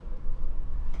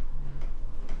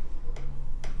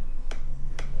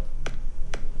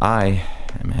I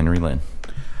am Henry Lynn.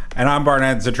 And I'm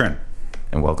Barnett Zitrin.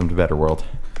 And welcome to Better World.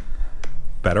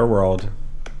 Better World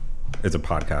is a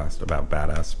podcast about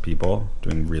badass people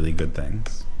doing really good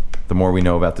things. The more we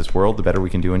know about this world, the better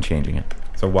we can do in changing it.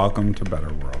 So welcome to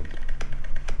Better World.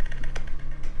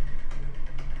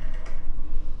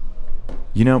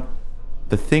 You know,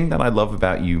 the thing that I love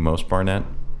about you most, Barnett,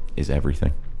 is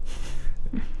everything.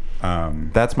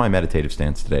 That's my meditative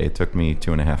stance today. It took me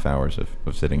 2.5 hours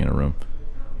of sitting in a room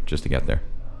just to get there.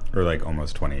 Or like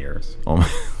almost 20 years.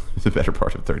 Almost the better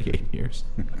part of 38 years.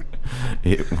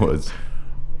 It was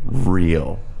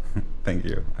real. Thank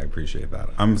you. I appreciate that.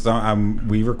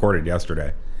 We recorded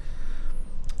yesterday.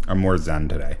 I'm more zen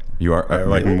today. You are I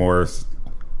like more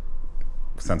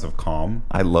sense of calm.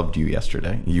 I loved you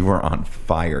yesterday. You were on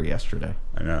fire yesterday.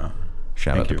 I know.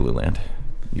 Shout out to Blue Land.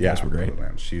 You guys were great. Blue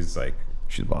Land. She's the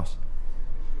boss.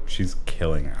 She's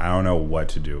killing it. I don't know what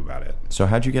to do about it. So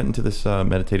how'd you get into this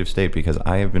meditative state? Because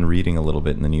I have been reading a little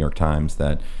bit in the New York Times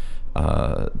that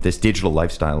this digital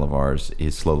lifestyle of ours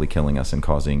is slowly killing us and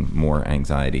causing more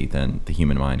anxiety than the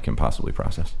human mind can possibly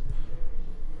process.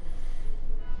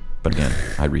 But again,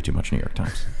 I read too much New York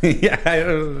Times. Yeah, I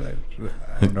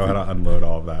don't know how to unload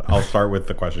all of that. I'll start with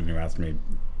the question you asked me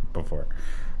before.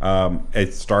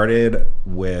 It started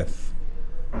with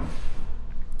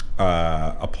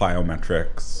a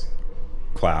plyometrics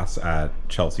class at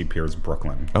Chelsea Piers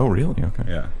Brooklyn. Oh, really? Okay.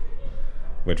 Yeah.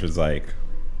 Which was I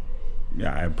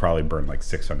probably burned like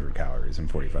 600 calories in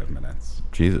 45 minutes.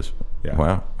 Jesus. Yeah.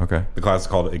 Wow. Okay. The class is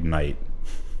called Ignite.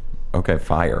 Okay.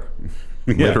 Fire.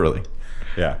 Literally.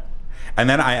 Yeah. And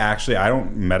then I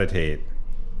don't meditate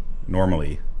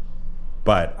normally,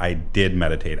 but I did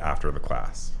meditate after the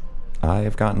class. I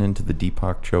have gotten into the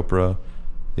Deepak Chopra,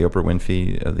 the Oprah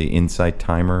Winfrey, the Insight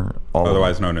Timer.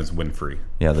 Otherwise known as Winfrey.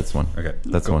 Yeah, that's one. Okay.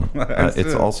 That's cool. one.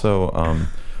 It's also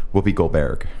Whoopi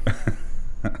Goldberg.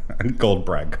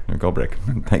 Goldberg.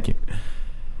 Thank you.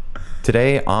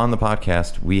 Today on the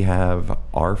podcast, we have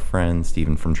our friend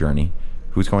Stephen from Journey,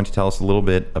 who's going to tell us a little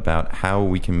bit about how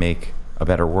we can make a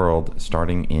better world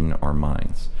starting in our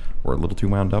minds. We're a little too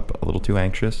wound up, a little too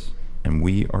anxious, and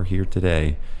we are here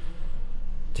today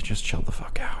to just chill the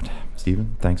fuck out.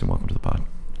 Stephen, thanks and welcome to the pod.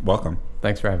 Welcome.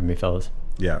 Thanks for having me, fellas.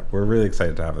 Yeah, we're really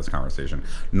excited to have this conversation.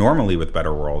 Normally with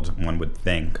Better World, one would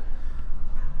think,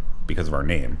 because of our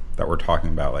name, that we're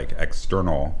talking about like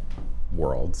external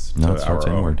worlds. No, it starts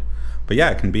inward. But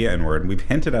yeah, it can be inward. We've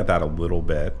hinted at that a little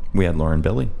bit. We had Lauren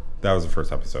Billy. That was the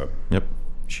first episode. Yep.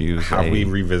 She was we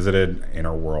revisited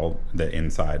inner world, the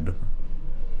inside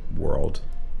world,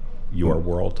 your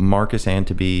world? Marcus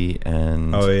Antony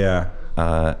and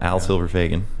Al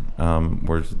Silverfagan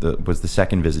was the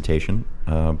second visitation,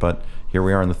 but here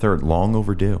we are in the third, long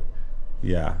overdue.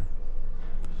 Yeah.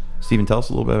 Stephen, tell us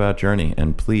a little bit about Journey,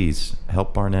 and please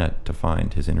help Barnett to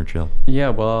find his inner chill. Yeah,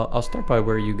 well, I'll start by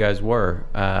where you guys were.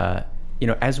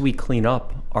 As we clean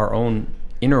up our own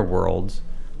inner worlds,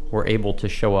 we're able to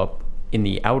show up in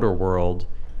the outer world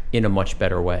in a much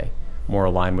better way, more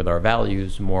aligned with our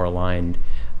values, more aligned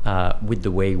with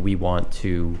the way we want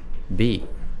to be.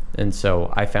 And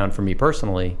so I found for me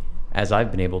personally, as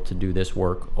I've been able to do this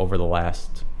work over the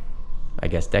last,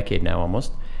 decade now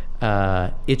almost,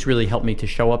 it's really helped me to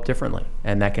show up differently.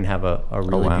 And that can have a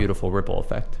really beautiful ripple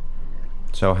effect.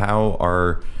 So how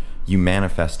are you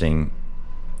manifesting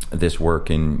this work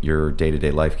in your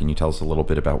day-to-day life? Can you tell us a little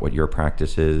bit about what your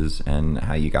practice is and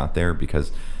how you got there?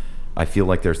 Because I feel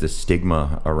like there's this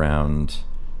stigma around,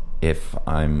 if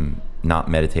I'm not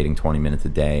meditating 20 minutes a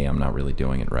day, I'm not really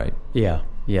doing it right. Yeah.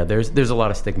 There's a lot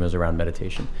of stigmas around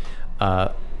meditation.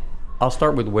 I'll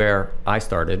start with where I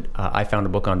started. I found a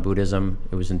book on Buddhism.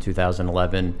 It was in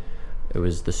 2011. It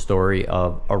was the story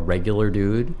of a regular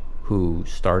dude who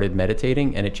started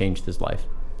meditating, and it changed his life.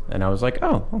 And I was like,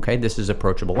 oh, okay, this is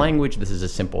approachable language. This is a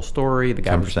simple story. The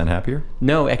guy 10% happier?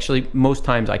 No, actually, most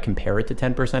times I compare it to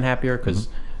 10% Happier because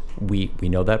we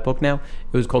know that book now.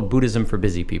 It was called Buddhism for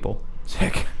Busy People.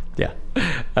 Sick. Yeah.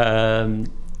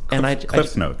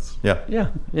 Cliff's Notes. Yeah.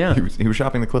 He was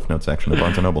shopping the Cliff Notes section at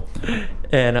Barnes & Noble.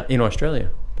 And in Australia.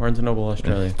 Barnes & Noble,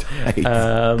 Australia.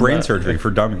 Brain surgery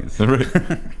for dummies.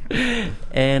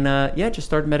 And just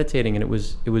started meditating, and it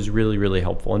was really, really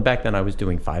helpful. And back then I was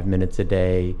doing 5 minutes a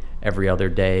day, every other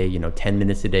day, 10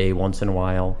 minutes a day once in a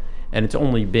while. And it's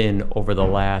only been over the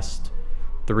last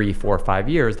 3, 4, 5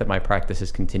 years that my practice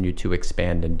has continued to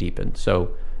expand and deepen.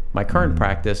 So my current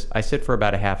practice, I sit for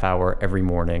about a half hour every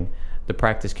morning. The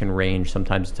practice can range.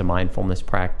 Sometimes it's a mindfulness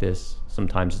practice.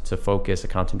 Sometimes it's a focus, a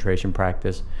concentration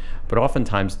practice. But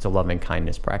oftentimes it's a loving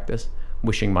kindness practice,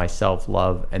 wishing myself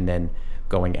love and then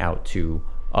going out to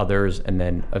others, and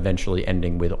then eventually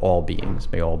ending with all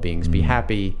beings. May all beings be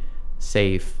happy,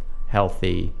 safe,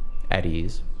 healthy, at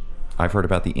ease. I've heard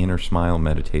about the inner smile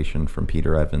meditation from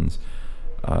Peter Evans,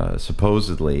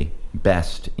 supposedly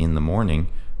best in the morning,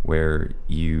 where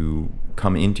you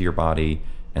come into your body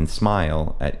and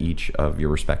smile at each of your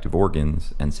respective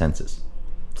organs and senses.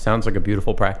 Sounds like a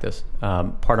beautiful practice.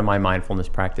 Part of my mindfulness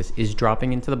practice is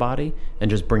dropping into the body and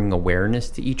just bringing awareness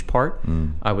to each part.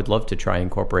 I would love to try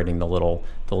incorporating the little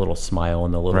smile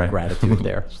and the little gratitude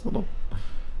there.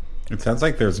 It sounds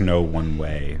like there's no one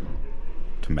way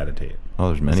to meditate. Oh,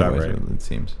 there's many ways, right? it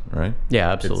seems, right?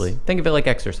 Yeah, absolutely. Think of it like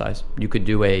exercise. You could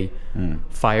do a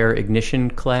fire ignition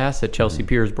class at Chelsea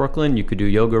Piers, Brooklyn. You could do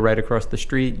yoga right across the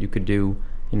street. You could do,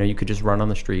 you could just run on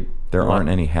the street. There aren't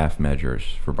any half measures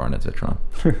for Barnett Zitron.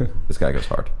 This guy goes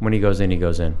hard. When he goes in, he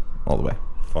goes in. All the way.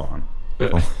 Full on.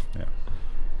 Yeah.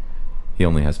 He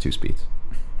only has 2 speeds.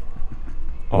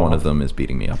 One Oh. of them is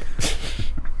beating me up.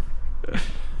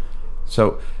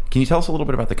 So, can you tell us a little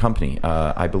bit about the company?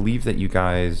 I believe that you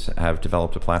guys have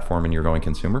developed a platform and you're going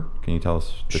consumer. Can you tell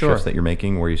us the Sure. shifts that you're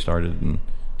making, where you started? And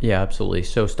Yeah, absolutely.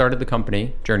 So started the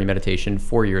company, Journey Meditation,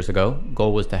 4 years ago.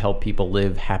 Goal was to help people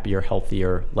live happier,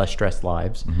 healthier, less stressed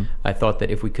lives. I thought that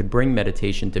if we could bring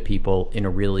meditation to people in a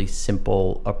really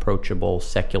simple, approachable,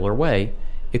 secular way,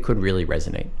 it could really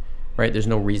resonate, right? There's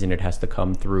no reason it has to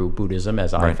come through Buddhism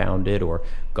as I Right. found it, or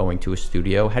going to a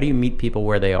studio. How do you meet people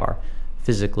where they are?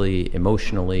 Physically,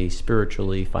 emotionally,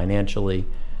 spiritually, financially.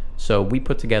 So we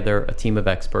put together a team of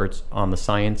experts on the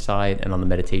science side and on the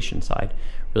meditation side.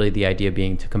 Really the idea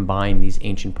being to combine these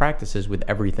ancient practices with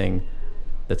everything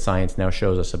that science now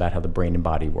shows us about how the brain and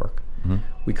body work.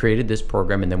 We created this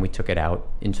program and then we took it out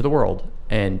into the world.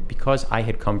 And because I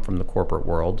had come from the corporate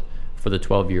world, for the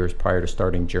 12 years prior to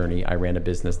starting Journey, I ran a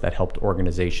business that helped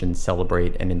organizations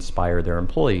celebrate and inspire their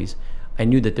employees. I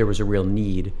knew that there was a real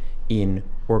need in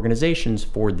organizations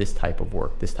for this type of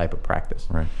work, this type of practice.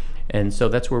 Right. And so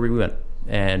that's where we went.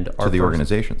 And our the first-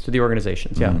 organizations? To the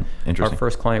organizations, yeah. Interesting. Our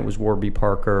first client was Warby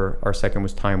Parker. Our second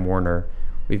was Time Warner.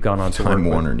 We've gone on to Time work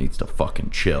with- Warner needs to fucking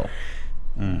chill.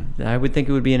 I would think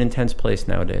it would be an intense place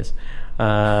nowadays.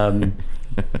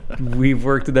 We've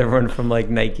worked with everyone from like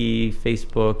Nike,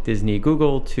 Facebook, Disney,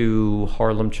 Google to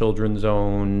Harlem Children's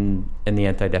Zone and the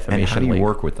Anti-Defamation And how do you League.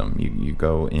 work with them? You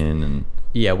go in and...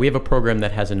 Yeah, we have a program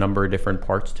that has a number of different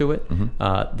parts to it.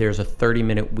 There's a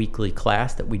 30-minute weekly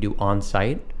class that we do on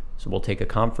site. So we'll take a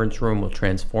conference room, we'll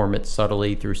transform it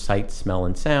subtly through sight, smell,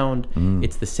 and sound.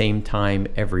 It's the same time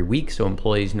every week, so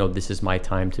employees know this is my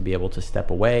time to be able to step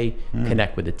away,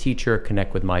 connect with a teacher,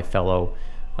 connect with my fellow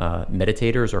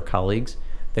meditators or colleagues.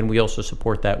 Then we also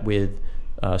support that with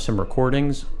some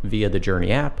recordings via the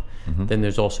Journey app. Then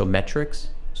there's also metrics.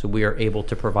 So we are able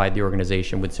to provide the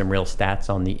organization with some real stats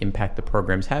on the impact the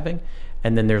program's having.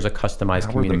 And then there's a customized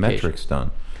How are the communication. metrics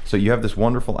done? So you have this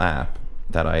wonderful app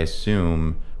that I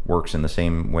assume works in the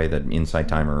same way that Insight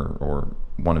Timer or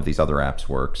one of these other apps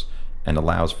works and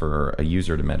allows for a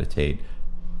user to meditate.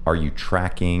 Are you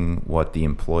tracking what the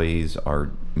employees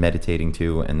are meditating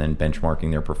to and then benchmarking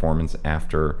their performance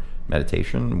after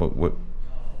meditation?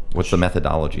 What's the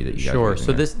methodology that you guys are Sure. using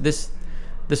So there?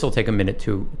 this will take a minute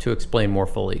to explain more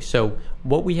fully. So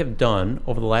what we have done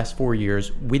over the last 4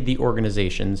 years with the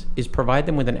organizations is provide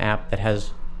them with an app that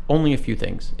has only a few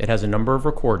things. It has a number of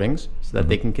recordings so that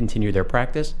they can continue their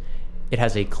practice. It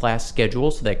has a class schedule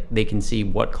so that they can see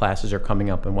what classes are coming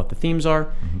up and what the themes are.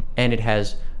 And it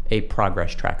has a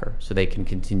progress tracker so they can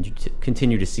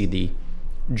continue to see the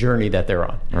journey that they're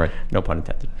on. Right. No pun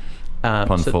intended.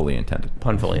 Pun so- fully intended.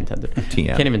 Pun fully intended. TM.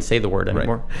 Can't even say the word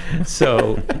anymore.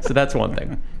 So that's one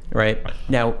thing, right?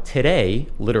 Now, today,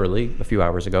 literally a few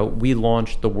hours ago, we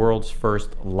launched the world's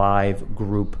first live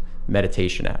group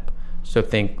meditation app. So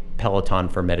think Peloton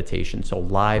for meditation. So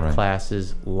live Right.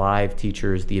 classes, live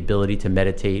teachers, the ability to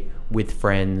meditate with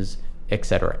friends,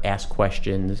 etc. Ask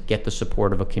questions, get the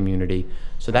support of a community.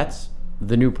 So that's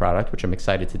the new product, which I'm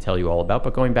excited to tell you all about.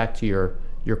 But going back to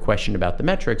your question about the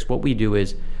metrics, what we do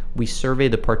is we survey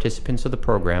the participants of the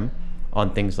program on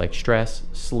things like stress,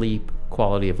 sleep,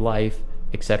 quality of life,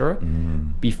 etc.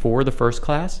 Before the first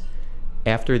class,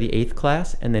 after the 8th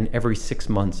class, and then every 6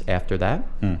 months after that.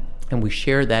 And we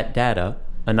share that data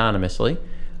anonymously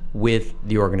with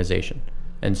the organization.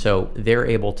 And so they're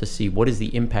able to see what is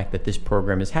the impact that this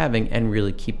program is having and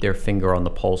really keep their finger on the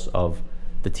pulse of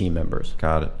the team members.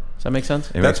 Got it. Does that make sense?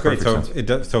 It That's makes great. So perfect sense. it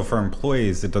does. So for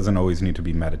employees, it doesn't always need to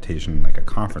be meditation in like a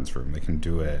conference room. They can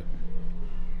do it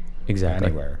Exactly.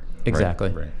 anywhere. Exactly.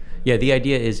 Right. Yeah, the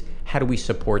idea is how do we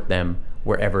support them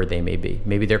wherever they may be?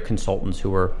 Maybe they're consultants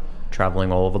who are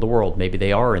traveling all over the world. Maybe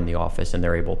they are in the office and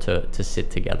they're able to sit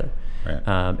together.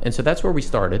 Right. And so that's where we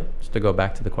started. Just to go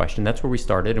back to the question, that's where we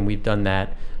started, and we've done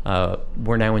that.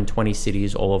 We're now in 20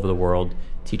 cities all over the world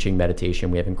teaching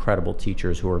meditation. We have incredible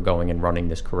teachers who are going and running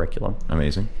this curriculum.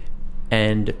 Amazing.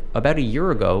 And about a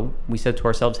year ago, we said to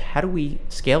ourselves, how do we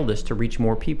scale this to reach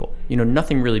more people?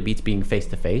 Nothing really beats being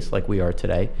face-to-face like we are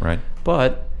today. Right.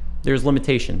 But there's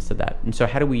limitations to that. And so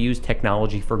how do we use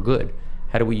technology for good?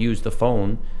 How do we use the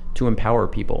phone to empower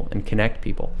people and connect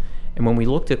people? And when we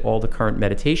looked at all the current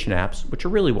meditation apps, which are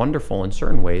really wonderful in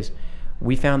certain ways,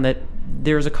 we found that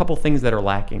there's a couple things that are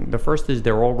lacking. The first is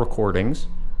they're all recordings,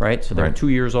 right? So they're 2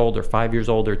 years old or 5 years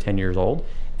old or 10 years old,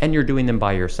 and you're doing them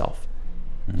by yourself.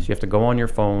 So you have to go on your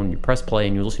phone, you press play,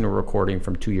 and you listen to a recording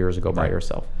from 2 years ago by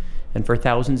yourself. And for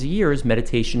thousands of years,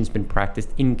 meditation's been practiced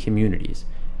in communities.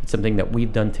 It's something that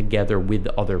we've done together with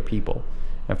other people.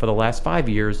 And for the last 5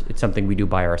 years, it's something we do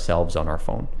by ourselves on our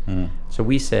phone. So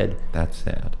we said, That's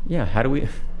sad. yeah, how do we...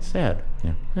 Sad.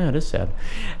 Yeah. It is sad.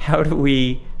 How do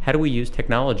we use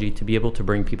technology to be able to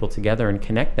bring people together and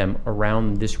connect them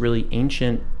around this really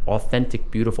ancient, authentic,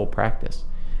 beautiful practice?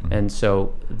 And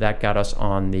so that got us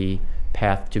on the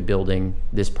path to building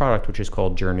this product, which is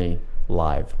called Journey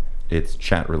Live. It's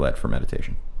chat roulette for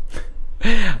meditation.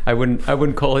 I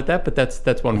wouldn't call it that, but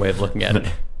that's one way of looking at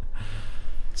it.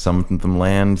 Some of them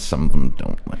land, some of them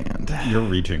don't land. You're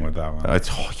reaching with that one. It's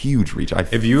a huge reach. I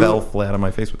If you- fell flat on my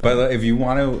face with that. But if you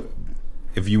want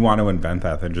to invent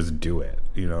that, then just do it.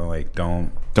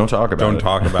 Don't Don't talk about it. Don't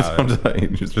talk about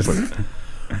it. Just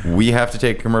we have to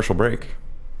take a commercial break.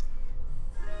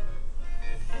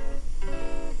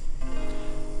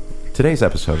 Today's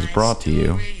episode is brought to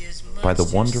you by the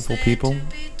wonderful people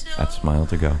at Smile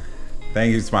to Go.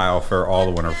 Thank you, Smile, for all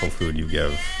the wonderful food you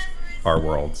give our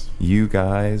worlds. You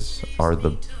guys are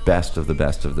the best of the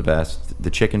best of the best.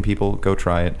 The chicken people, go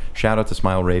try it. Shout out to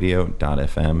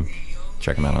smileradio.fm.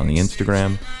 Check them out on the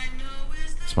Instagram.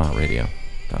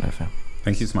 Smileradio.fm.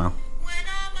 Thank you, Smile.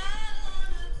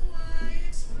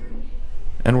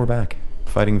 And we're back,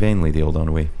 fighting vainly the old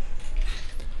ennui.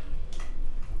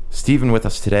 Stephen with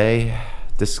us today,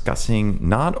 discussing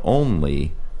not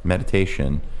only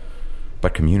meditation,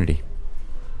 but community.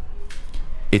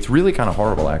 It's really kind of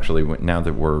horrible, actually, now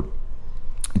that we're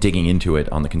digging into it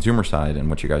on the consumer side and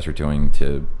what you guys are doing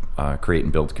to create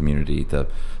and build community. The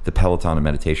Peloton of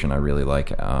meditation I really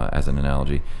like as an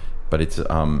analogy, but it's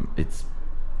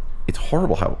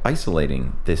horrible how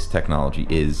isolating this technology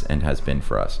is and has been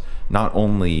for us. Not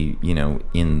only,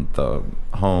 in the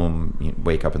home,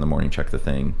 wake up in the morning, check the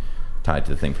thing, tied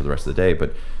to the thing for the rest of the day,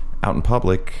 but out in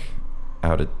public,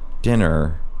 out at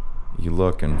dinner, you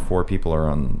look and 4 people are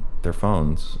on their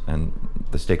phones and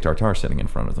the steak tartare sitting in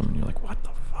front of them, and you're like, what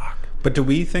the fuck? But do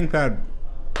we think that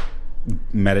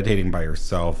meditating by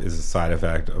yourself is a side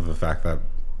effect of the fact that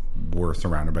we're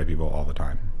surrounded by people all the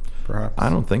time, perhaps? I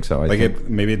don't think so. I think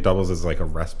maybe it doubles as like a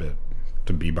respite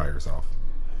to be by yourself.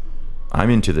 I'm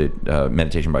into the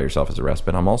meditation by yourself as a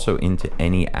respite. I'm also into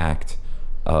any act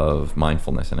of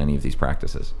mindfulness in any of these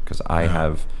practices, because I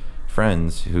have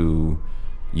friends who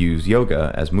use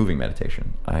yoga as moving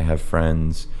meditation. I have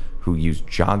friends who use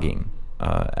jogging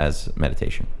as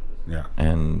meditation. Yeah.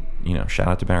 And, shout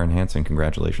out to Baron Hansen.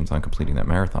 Congratulations on completing that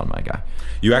marathon, my guy.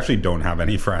 You actually don't have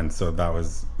any friends, so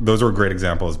those were great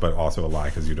examples, but also a lie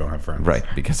because you don't have friends. Right,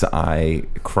 because I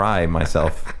cry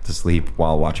myself to sleep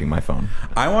while watching my phone.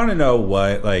 I want to know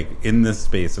what, in this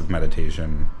space of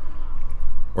meditation,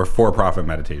 or for-profit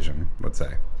meditation, let's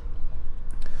say,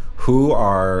 who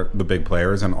are the big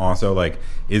players, and also,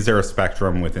 is there a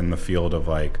spectrum within the field of,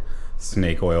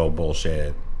 snake oil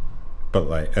bullshit,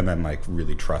 but, and then,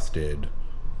 really trusted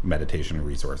meditation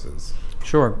resources?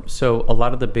 Sure. So a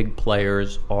lot of the big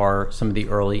players are some of the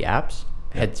early apps,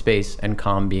 Headspace and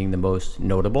Calm being the most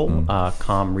notable.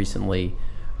 Calm recently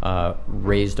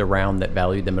raised a round that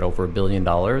valued them at over $1 billion,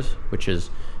 which is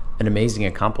an amazing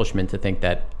accomplishment to think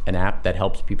that an app that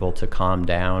helps people to calm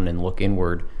down and look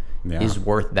inward is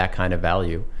worth that kind of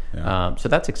value. Yeah. So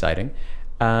that's exciting.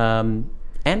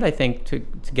 And I think to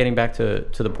getting back to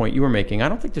the point you were making, I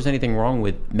don't think there's anything wrong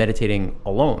with meditating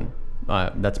alone.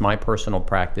 That's my personal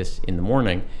practice in the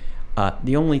morning.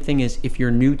 The only thing is, if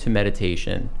you're new to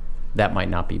meditation, that might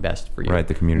not be best for you. Right,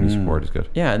 the community support is good.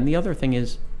 Yeah, and the other thing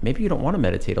is, maybe you don't want to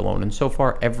meditate alone. And so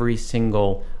far, every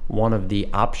single one of the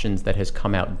options that has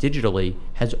come out digitally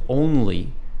has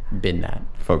only been that.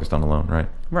 Focused on alone, right?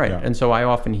 Right. Yeah. And so I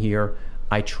often hear,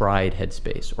 I tried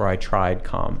Headspace or I tried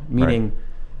Calm, meaning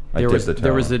there was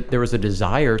a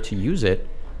desire to use it,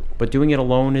 but doing it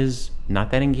alone is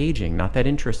not that engaging, not that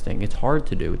interesting. It's hard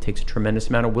to do. It takes a tremendous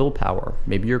amount of willpower.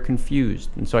 Maybe you're confused.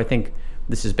 And so I think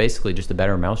this is basically just a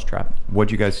better mousetrap. What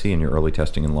did you guys see in your early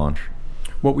testing and launch?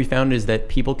 what we found is that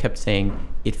people kept saying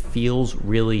it feels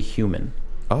really human.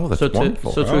 Oh, that's So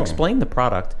wonderful. to explain the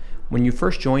product, when you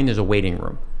first join, there's a waiting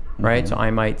room, right? So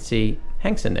I might see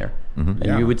Hank's in there, and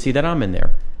Yeah. you would see that I'm in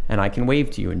there, and I can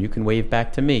wave to you, and you can wave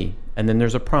back to me. And then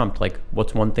there's a prompt like,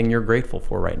 what's one thing you're grateful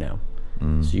for right now?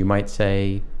 So you might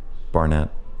say, Barnett.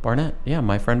 Barnett. Yeah,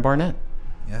 my friend Barnett.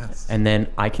 Yes. And then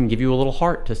I can give you a little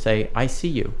heart to say, I see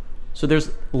you. So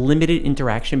there's limited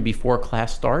interaction before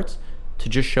class starts to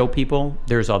just show people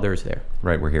there's others there.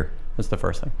 Right, we're here. That's the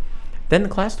first thing. Then the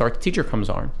class starts, teacher comes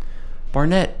on.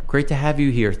 Barnett, great to have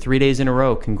you here. 3 days in a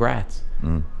row. Congrats.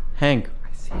 Hank,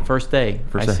 first day.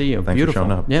 First I day. see you. Thanks for Beautiful.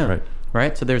 showing up. Yeah.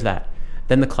 Right. So there's that.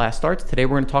 Then the class starts. Today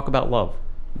we're going to talk about love.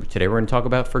 Today we're going to talk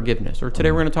about forgiveness. Or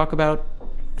today we're going to talk about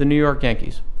the New York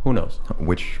Yankees. Who knows?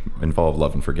 Which involve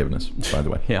love and forgiveness, by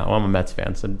the way. Yeah, well, I'm a Mets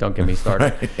fan, so don't get me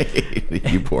started.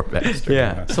 You poor bastard.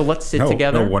 Yeah. So let's sit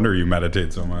together. No wonder you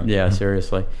meditate so much. Yeah,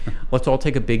 seriously. Let's all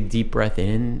take a big deep breath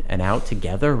in and out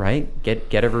together, right?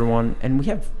 Get everyone, and we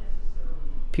have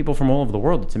people from all over the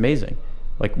world. It's amazing.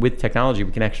 Like with technology,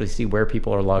 we can actually see where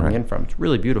people are logging in from. It's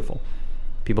really beautiful.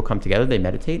 People come together, they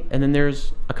meditate, and then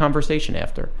there's a conversation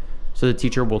after. So the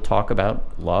teacher will talk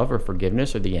about love or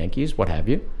forgiveness or the Yankees, what have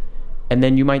you. And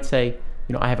then you might say,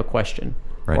 I have a question.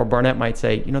 Right. Or Barnett might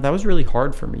say, that was really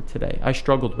hard for me today. I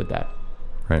struggled with that.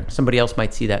 Right. Somebody else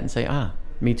might see that and say,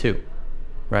 me too,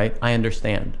 right? I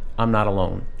understand. I'm not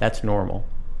alone. That's normal,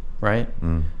 right?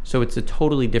 So it's a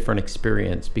totally different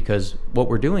experience because what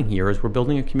we're doing here is we're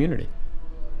building a community.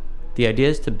 The idea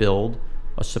is to build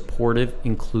a supportive,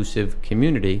 inclusive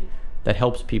community that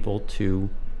helps people to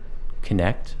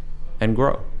connect and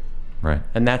grow. Right.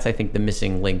 And that's, I think, the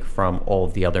missing link from all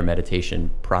of the other meditation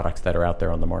products that are out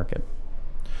there on the market.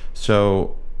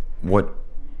 So what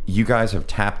you guys have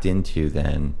tapped into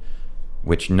then,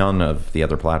 which none of the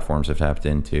other platforms have tapped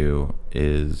into,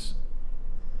 is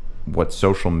what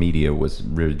social media was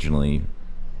originally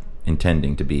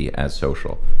intending to be as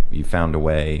social. You found a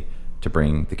way to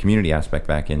bring the community aspect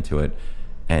back into it,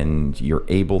 and you're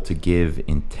able to give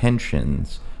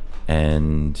intentions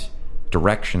and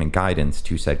direction and guidance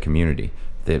to said community.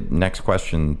 The next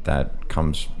question that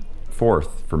comes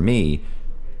forth for me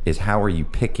is, how are you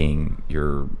picking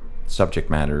your subject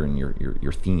matter and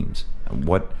your themes?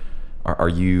 What are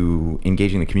you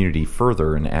engaging the community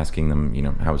further and asking them,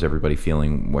 how is everybody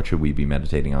feeling? What should we be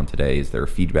meditating on today? Is there a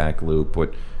feedback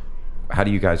loop? How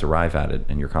do you guys arrive at it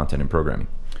in your content and programming?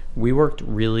 We worked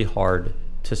really hard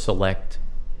to select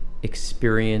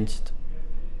experienced,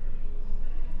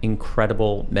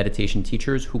 incredible meditation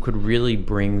teachers who could really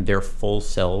bring their full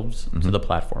selves to the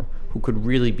platform, who could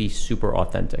really be super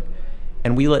authentic.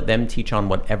 And we let them teach on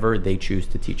whatever they choose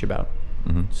to teach about.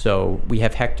 So we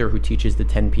have Hector, who teaches the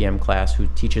 10 p.m. class, who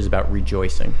teaches about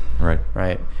rejoicing.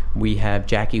 Right. We have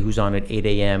Jackie, who's on at 8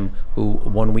 a.m., who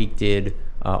one week did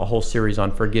a whole series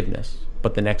on forgiveness,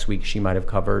 but the next week she might have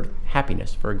covered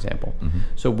happiness, for example.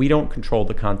 So we don't control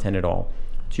the content at all.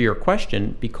 To your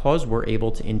question, because we're able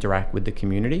to interact with the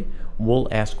community, we'll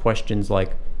ask questions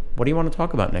like, what do you want to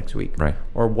talk about next week? Right.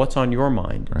 Or what's on your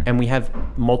mind? Right. And we have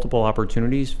multiple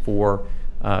opportunities for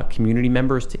community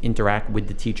members to interact with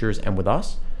the teachers and with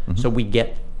us. So we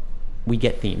get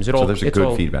themes. So there's a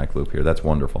good feedback loop here. That's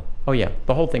wonderful. Oh yeah,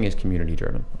 the whole thing is community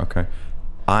driven. Okay.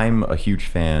 I'm a huge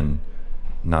fan,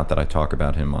 not that I talk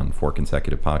about him on 4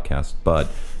 consecutive podcasts, but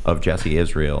of Jesse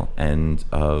Israel and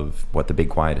of what The Big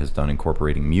Quiet has done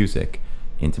incorporating music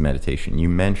into meditation. You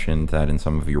mentioned that in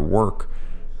some of your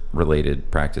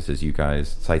work-related practices, you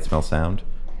guys, sight, smell, sound,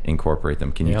 incorporate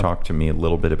them. Can you talk to me a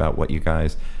little bit about what you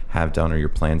guys have done or your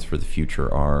plans for the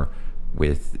future are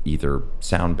with either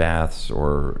sound baths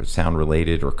or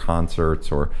sound-related or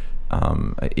concerts, or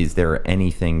is there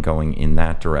anything going in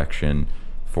that direction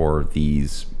for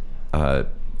these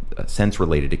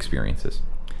sense-related experiences?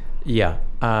 Yeah.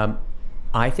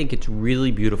 I think it's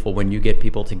really beautiful when you get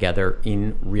people together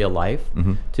in real life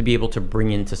to be able to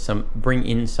bring in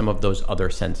some of those other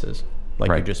senses, like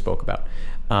you just spoke about.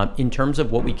 In terms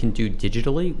of what we can do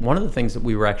digitally, one of the things that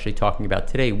we were actually talking about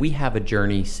today, we have a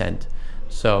Journey scent.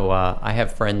 So I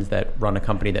have friends that run a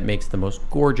company that makes the most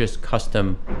gorgeous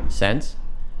custom scents.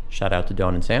 Shout out to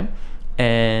Dawn and Sam.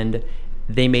 And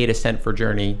they made a scent for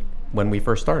Journey when we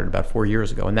first started about 4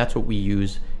 years ago. And that's what we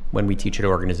use when we teach at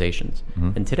organizations.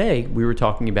 And today we were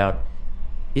talking about,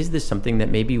 is this something that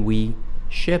maybe we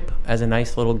ship as a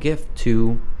nice little gift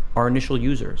to our initial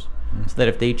users, so that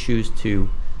if they choose to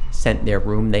scent their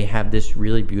room, they have this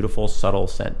really beautiful, subtle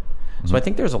scent. So I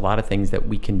think there's a lot of things that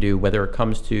we can do, whether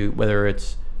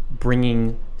it's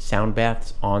bringing sound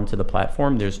baths onto the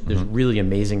platform. There's really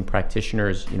amazing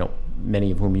practitioners,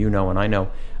 many of whom you know and I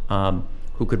know,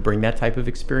 who could bring that type of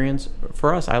experience.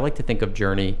 For us, I like to think of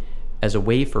Journey as a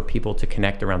way for people to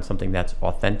connect around something that's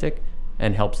authentic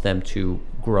and helps them to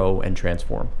grow and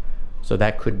transform. So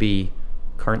that could be,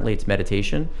 currently it's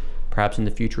meditation, perhaps in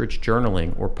the future it's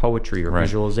journaling or poetry or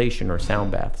visualization or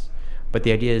sound baths. But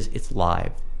the idea is it's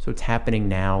live. So it's happening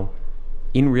now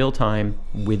in real time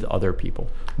with other people.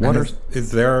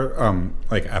 Is there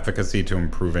like efficacy to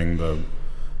improving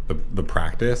the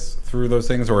practice through those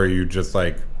things, or are you just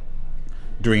like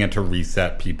doing it to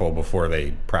reset people before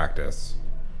they practice?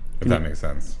 If that makes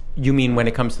sense. You mean when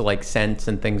it comes to like scents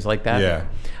and things like that? Yeah.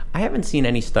 I haven't seen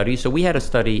any studies. So we had a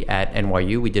study at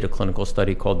NYU. We did a clinical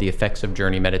study called The Effects of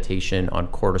Journey Meditation on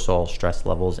Cortisol, Stress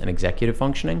Levels, and Executive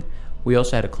Functioning. We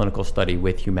also had a clinical study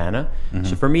with Humana.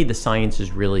 So for me, the science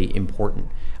is really important.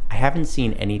 I haven't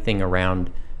seen anything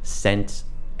around scent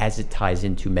as it ties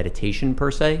into meditation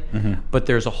per se, but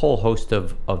there's a whole host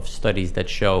of studies that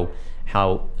show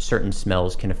how certain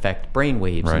smells can affect brain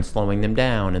waves and slowing them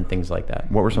down and things like that.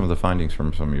 What were some of the findings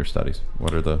from some of your studies?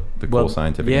 What are the cool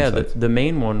scientific insights? The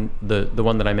main one, the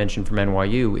one that I mentioned from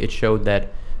NYU, it showed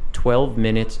that 12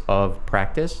 minutes of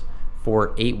practice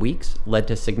for 8 weeks led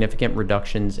to significant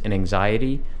reductions in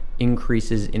anxiety,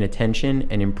 increases in attention,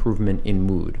 and improvement in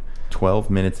mood. 12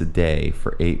 minutes a day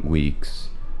for 8 weeks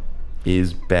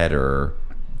is better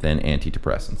than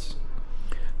antidepressants.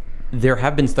 There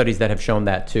have been studies that have shown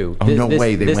that too. Oh, no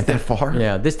way. They went that far?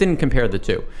 Yeah, this didn't compare the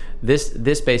two.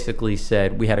 This basically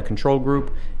said we had a control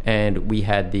group and we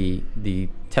had the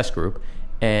test group,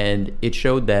 and it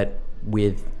showed that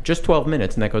with just 12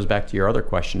 minutes, and that goes back to your other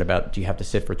question about do you have to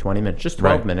sit for 20 minutes, just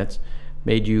 12 minutes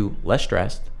made you less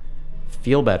stressed,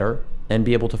 feel better, and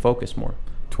be able to focus more.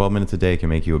 12 minutes a day can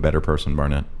make you a better person,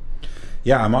 Barnett.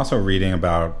 Yeah, I'm also reading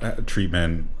about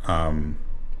treatment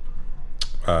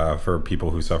for people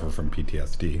who suffer from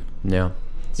PTSD. Yeah,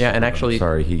 and actually,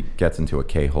 sorry, he gets into a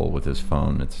K-hole with his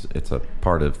phone. It's a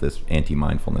part of this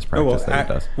anti-mindfulness practice that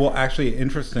he does. Well, actually,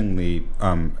 interestingly,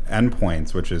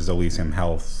 Endpoints, which is Elysium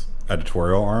Health's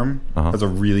editorial arm, has a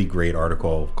really great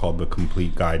article called "The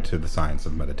Complete Guide to the Science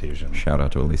of Meditation." Shout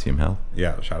out to Elysium Health.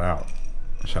 Yeah, shout out.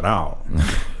 Shout out.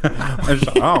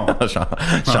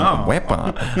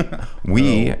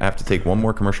 We have to take one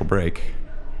more commercial break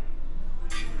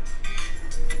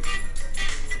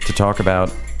to talk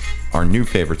about our new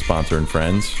favorite sponsor and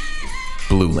friends,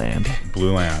 Blue Land.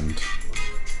 Blue Land.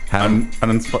 An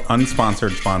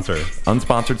unsponsored sponsor.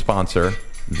 Unsponsored sponsor.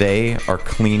 They are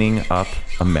cleaning up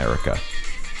America.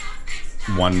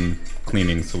 One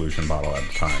cleaning solution bottle at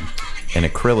a time. An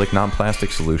acrylic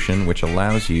non-plastic solution which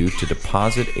allows you to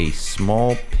deposit a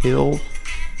small pill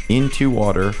into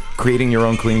water, creating your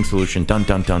own cleaning solution. Dun,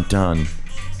 dun, dun, dun.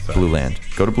 So. Blue Land.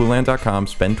 Go to blueland.com,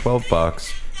 spend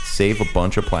 $12, save a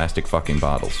bunch of plastic fucking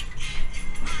bottles.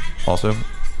 Also,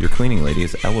 your cleaning lady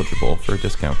is eligible for a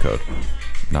discount code.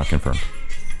 Not confirmed.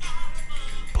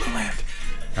 Blue Land.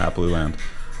 At Blue Land.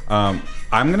 I'm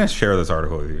going to share this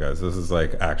article with you guys. This is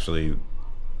like actually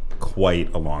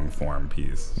quite a long form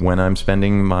piece. When I'm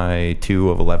spending my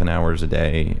 2 of 11 hours a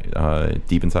day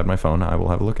deep inside my phone, I will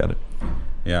have a look at it.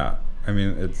 Yeah. I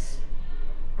mean,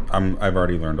 I've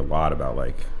already learned a lot about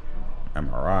like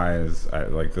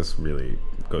MRIs. Like this really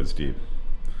goes deep.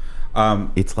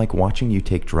 It's like watching you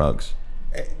take drugs.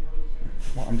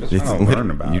 Well, I'm just trying to learn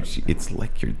about it. It's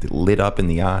like you're lit up in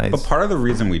the eyes. But part of the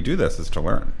reason we do this is to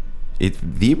learn. It's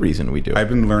the reason we do it. I've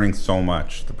been learning so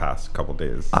much the past couple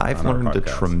days. I've learned a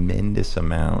tremendous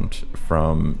amount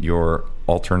from your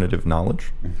alternative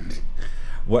knowledge.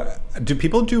 What do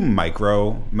people do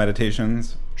micro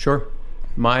meditations? Sure.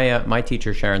 My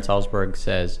teacher Sharon Salzberg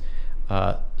says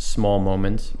small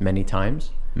moments many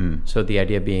times. So the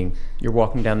idea being you're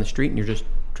walking down the street and you're just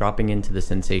dropping into the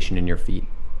sensation in your feet,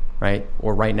 right?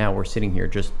 Or right now we're sitting here,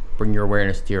 just bring your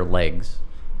awareness to your legs,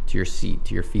 to your seat,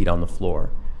 to your feet on the floor.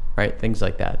 Right, things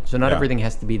like that. So not everything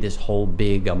has to be this whole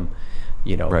big,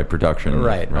 production.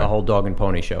 Right, a whole dog and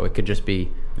pony show. It could just be,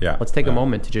 let's take a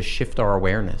moment to just shift our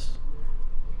awareness.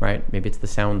 Right, maybe it's the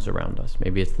sounds around us.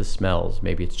 Maybe it's the smells.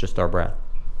 Maybe it's just our breath.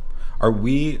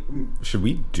 Should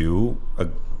we do a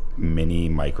mini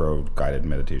micro guided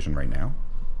meditation right now?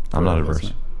 I'm not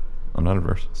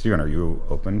adverse. Steven, are you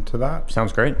open to that?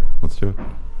 Sounds great. Let's do it.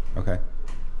 Okay.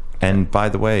 And by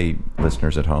the way,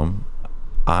 listeners at home,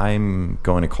 I'm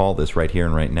going to call this right here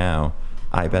and right now.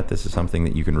 I bet this is something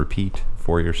that you can repeat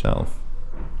for yourself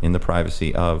in the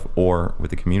privacy of or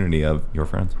with the community of your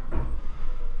friends.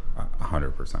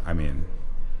 100%. I mean,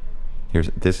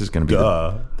 this is going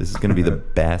to be the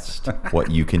best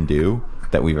what you can do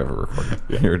that we've ever recorded.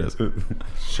 Here it is.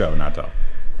 Show, not tell.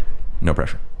 No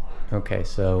pressure. Okay,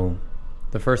 so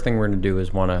the first thing we're going to do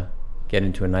is want to Get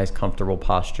into a nice comfortable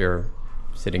posture,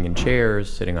 sitting in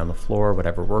chairs, sitting on the floor,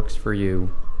 whatever works for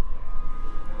you.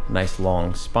 Nice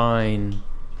long spine,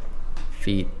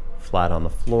 feet flat on the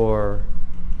floor.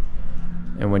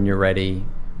 And when you're ready,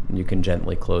 you can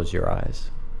gently close your eyes.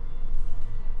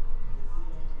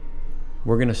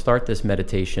 We're going to start this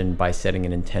meditation by setting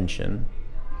an intention.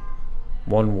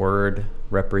 One word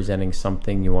representing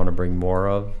something you want to bring more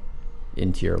of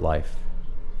into your life.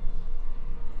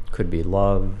 Could be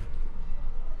love,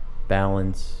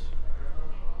 balance,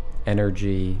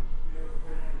 energy,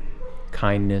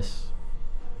 kindness.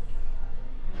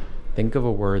 Think of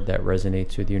a word that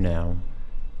resonates with you now.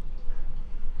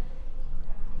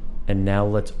 And now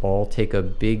let's all take a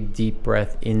big deep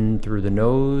breath in through the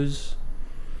nose.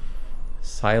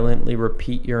 Silently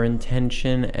repeat your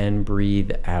intention and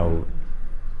breathe out.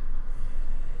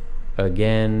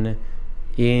 Again,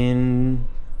 in,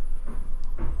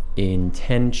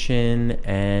 intention,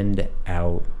 and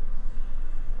out.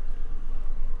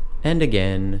 And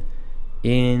again,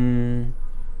 in,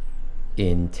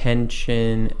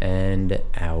 intention, and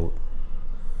out.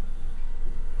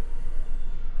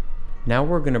 Now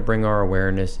we're going to bring our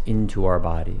awareness into our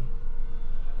body.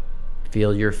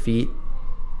 Feel your feet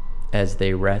as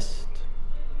they rest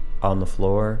on the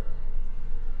floor.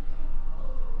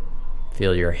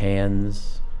 Feel your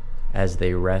hands as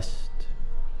they rest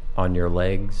on your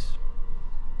legs.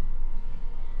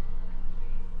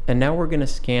 And now we're going to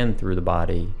scan through the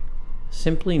body,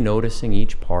 simply noticing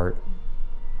each part,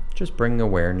 just bringing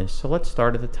awareness. So let's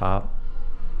start at the top.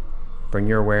 Bring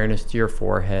your awareness to your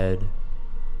forehead.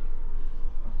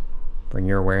 Bring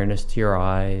your awareness to your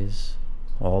eyes,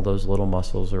 all those little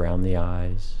muscles around the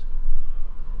eyes.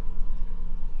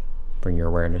 Bring your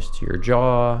awareness to your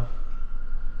jaw,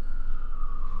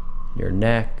 your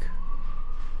neck,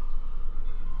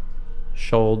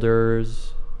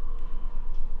 shoulders,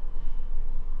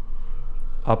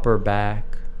 upper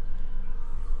back,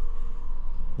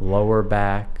 lower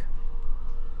back,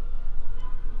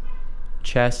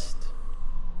 chest,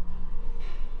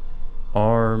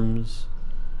 arms,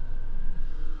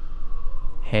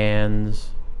 hands,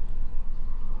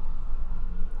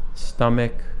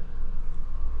 stomach,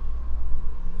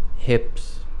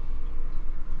 hips,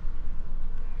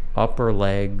 upper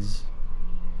legs,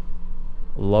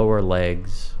 lower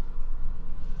legs,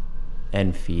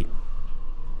 and feet.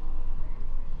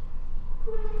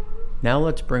 Now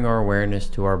let's bring our awareness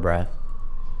to our breath.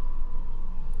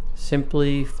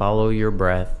 Simply follow your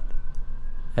breath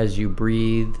as you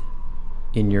breathe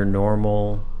in your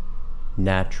normal,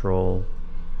 natural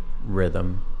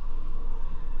rhythm.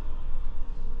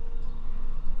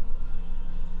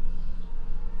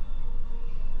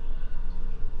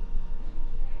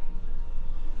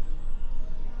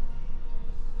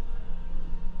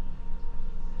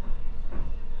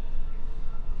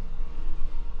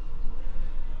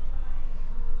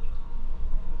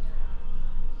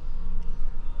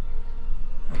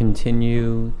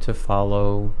 Continue to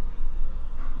follow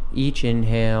each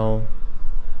inhale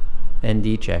and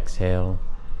each exhale.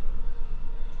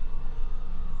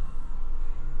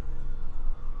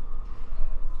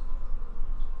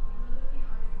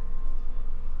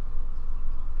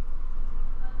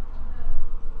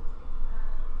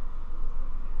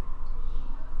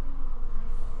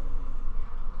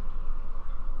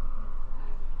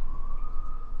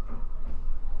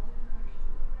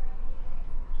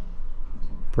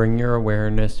 Bring your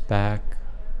awareness back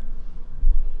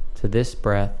to this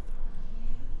breath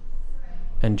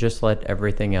and just let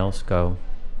everything else go.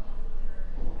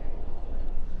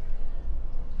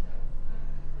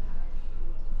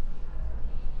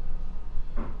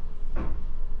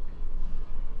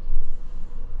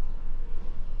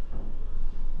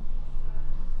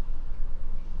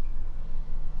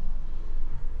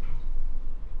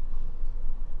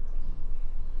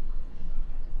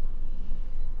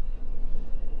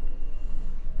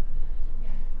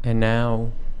 And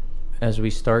now, as we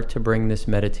start to bring this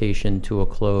meditation to a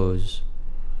close,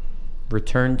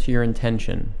 return to your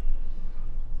intention,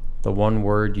 the one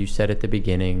word you said at the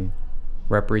beginning,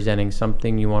 representing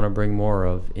something you want to bring more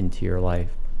of into your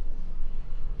life.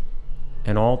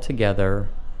 And all together,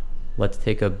 let's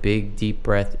take a big deep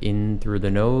breath in through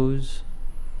the nose,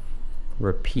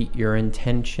 repeat your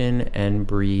intention, and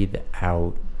breathe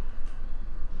out.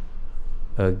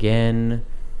 Again,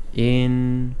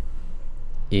 in,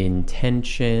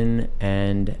 intention,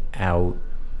 and out.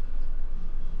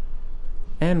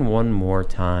 And one more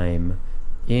time.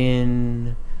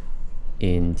 In,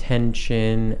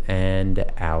 intention, and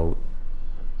out.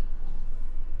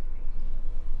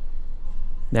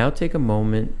 Now take a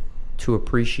moment to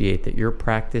appreciate that your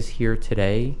practice here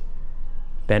today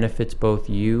benefits both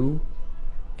you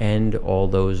and all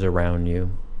those around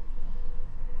you.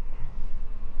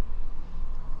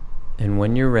 And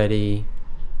when you're ready,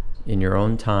 in your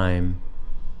own time,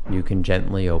 you can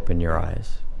gently open your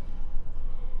eyes.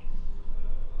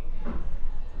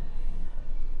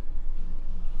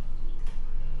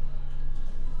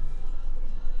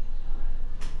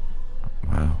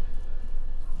 Wow.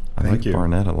 I Thank like you.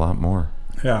 Barnett a lot more.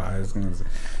 Yeah, I was going to say.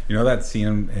 You know that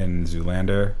scene in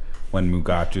Zoolander when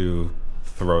Mugatu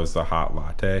throws the hot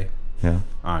latte Yeah.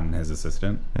 on his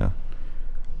assistant? Yeah.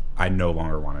 I no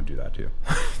longer want to do that too.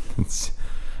 It's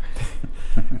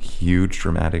huge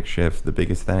dramatic shift. The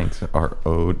biggest thanks are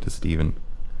owed to Stephen.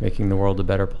 Making the world a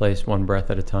better place, one breath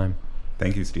at a time.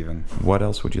 Thank you, Stephen. What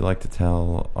else would you like to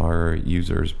tell our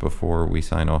users before we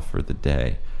sign off for the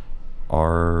day?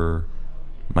 Are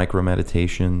micro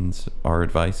meditations our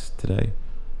advice today?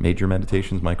 Major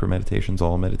meditations, micro meditations,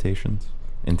 all meditations,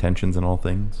 intentions in all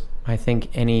things? I think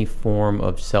any form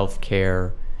of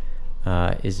self-care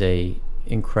is a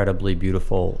incredibly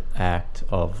beautiful act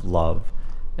of love,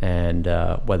 and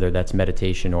whether that's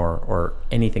meditation or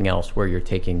anything else where you're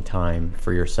taking time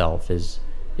for yourself is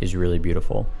really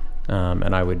beautiful.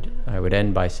 And I would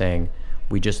end by saying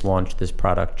we just launched this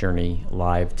product Journey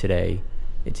live today.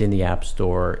 It's in the App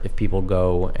Store. If people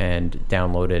go and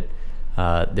download it,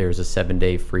 there's a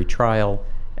 7-day free trial,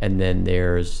 and then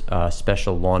there's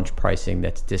special launch pricing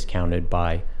that's discounted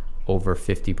by over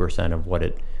 50% of what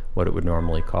it would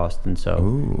normally cost. And so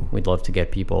Ooh. we'd love to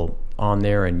get people on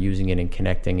there and using it and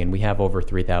connecting. And we have over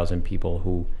 3,000 people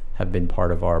who have been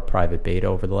part of our private beta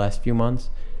over the last few months,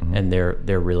 and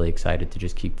they're really excited to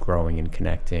just keep growing and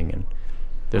connecting. And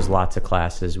there's lots of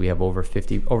classes. We have over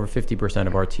 50%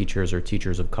 of our teachers are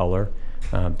teachers of color.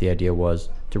 The idea was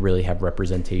to really have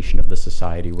representation of the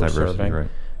society we're Diversity, serving. right.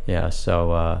 Yeah.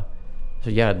 So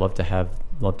yeah, I'd love to have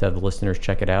the listeners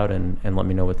check it out and let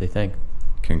me know what they think.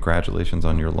 Congratulations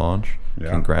on your launch.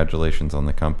 Yeah. Congratulations on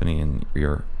the company and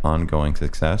your ongoing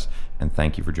success. And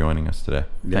thank you for joining us today.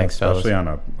 Yeah, Thanks, especially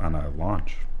fellas. on a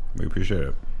launch. We appreciate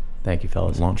it. Thank you,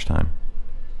 fellas. Launch time.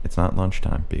 It's not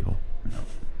lunchtime, people.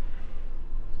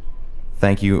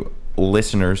 Thank you,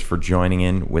 listeners, for joining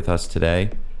in with us today.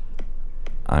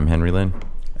 I'm Henry Lynn.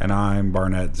 And I'm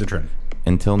Barnett Zitrin.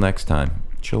 Until next time,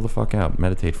 chill the fuck out.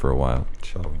 Meditate for a while.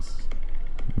 Chills.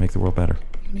 Make the world better.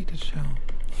 You need to chill.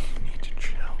 You need to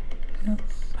chill. Yes.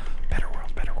 Better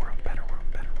world, better world, better world,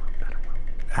 better world, better world.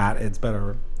 At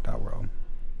itsbetter.world.